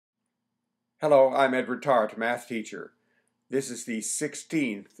Hello, I'm ETarte, math teacher. This is the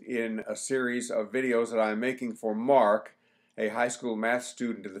 16th in a series of videos that I'm making for Mark, a high school math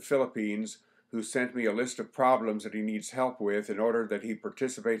student in the Philippines who sent me a list of problems that he needs help with in order that he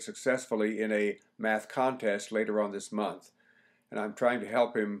participate successfully in a math contest later on this month. And I'm trying to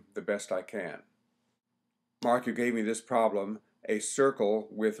help him the best I can. Mark, you gave me this problem, a circle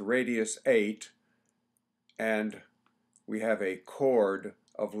with radius 8, and we have a chord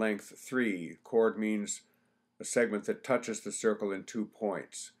of length 3. Chord means a segment that touches the circle in 2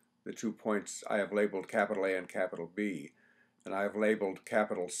 points. The 2 points I have labeled capital A and capital B, and I have labeled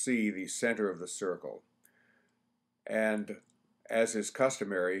capital C the center of the circle. And as is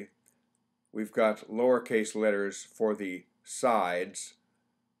customary, we've got lowercase letters for the sides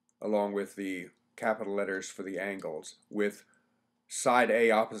along with the capital letters for the angles, with side A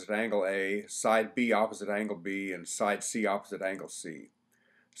opposite angle A, side B opposite angle B, and side C opposite angle C.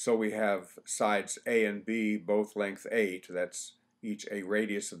 So we have sides A and B, both length 8, that's each a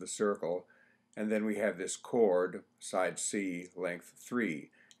radius of the circle, and then we have this chord, side C, length 3,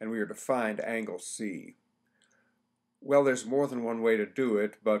 and we are to find angle C. Well, there's more than one way to do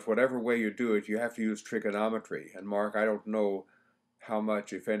it, but whatever way you do it, you have to use trigonometry. And Mark, I don't know how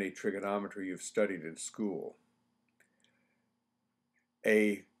much, if any, trigonometry you've studied in school.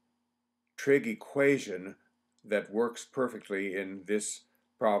 A trig equation that works perfectly in this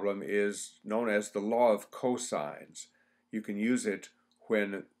problem is known as the law of cosines. You can use it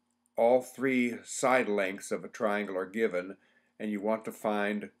when all 3 side lengths of a triangle are given and you want to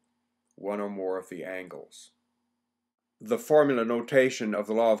find one or more of the angles. The formula notation of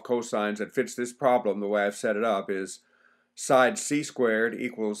the law of cosines that fits this problem, the way I've set it up, is side C squared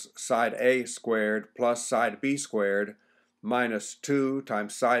equals side A squared plus side B squared minus 2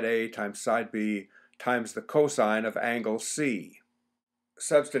 times side A times side B times the cosine of angle C.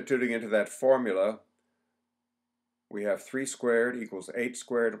 Substituting into that formula, we have 3 squared equals 8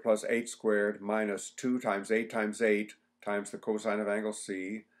 squared plus 8 squared minus 2 times 8 times 8 times the cosine of angle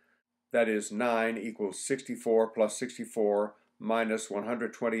C. That is 9 equals 64 plus 64 minus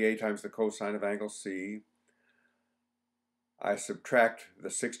 128 times the cosine of angle C. I subtract the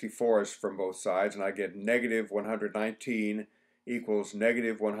 64's from both sides and I get negative 119 equals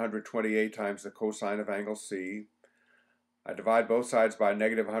negative 128 times the cosine of angle C. I divide both sides by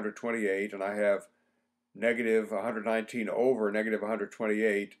negative 128 and I have negative 119 over negative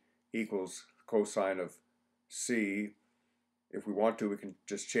 128 equals cosine of C. If we want to, we can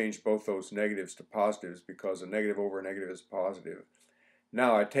just change both those negatives to positives because a negative over a negative is positive.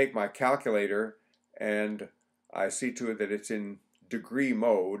 Now I take my calculator and I see to it that it's in degree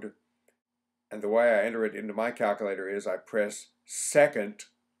mode, and the way I enter it into my calculator is I press second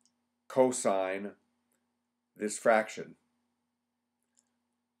cosine this fraction.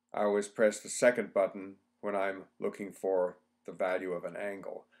 I always press the second button when I'm looking for the value of an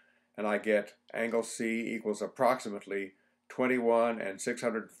angle, and I get angle C equals approximately 21 and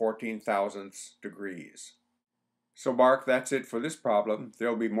 614 thousandths degrees. So Mark, that's it for this problem.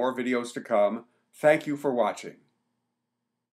 There'll be more videos to come. Thank you for watching.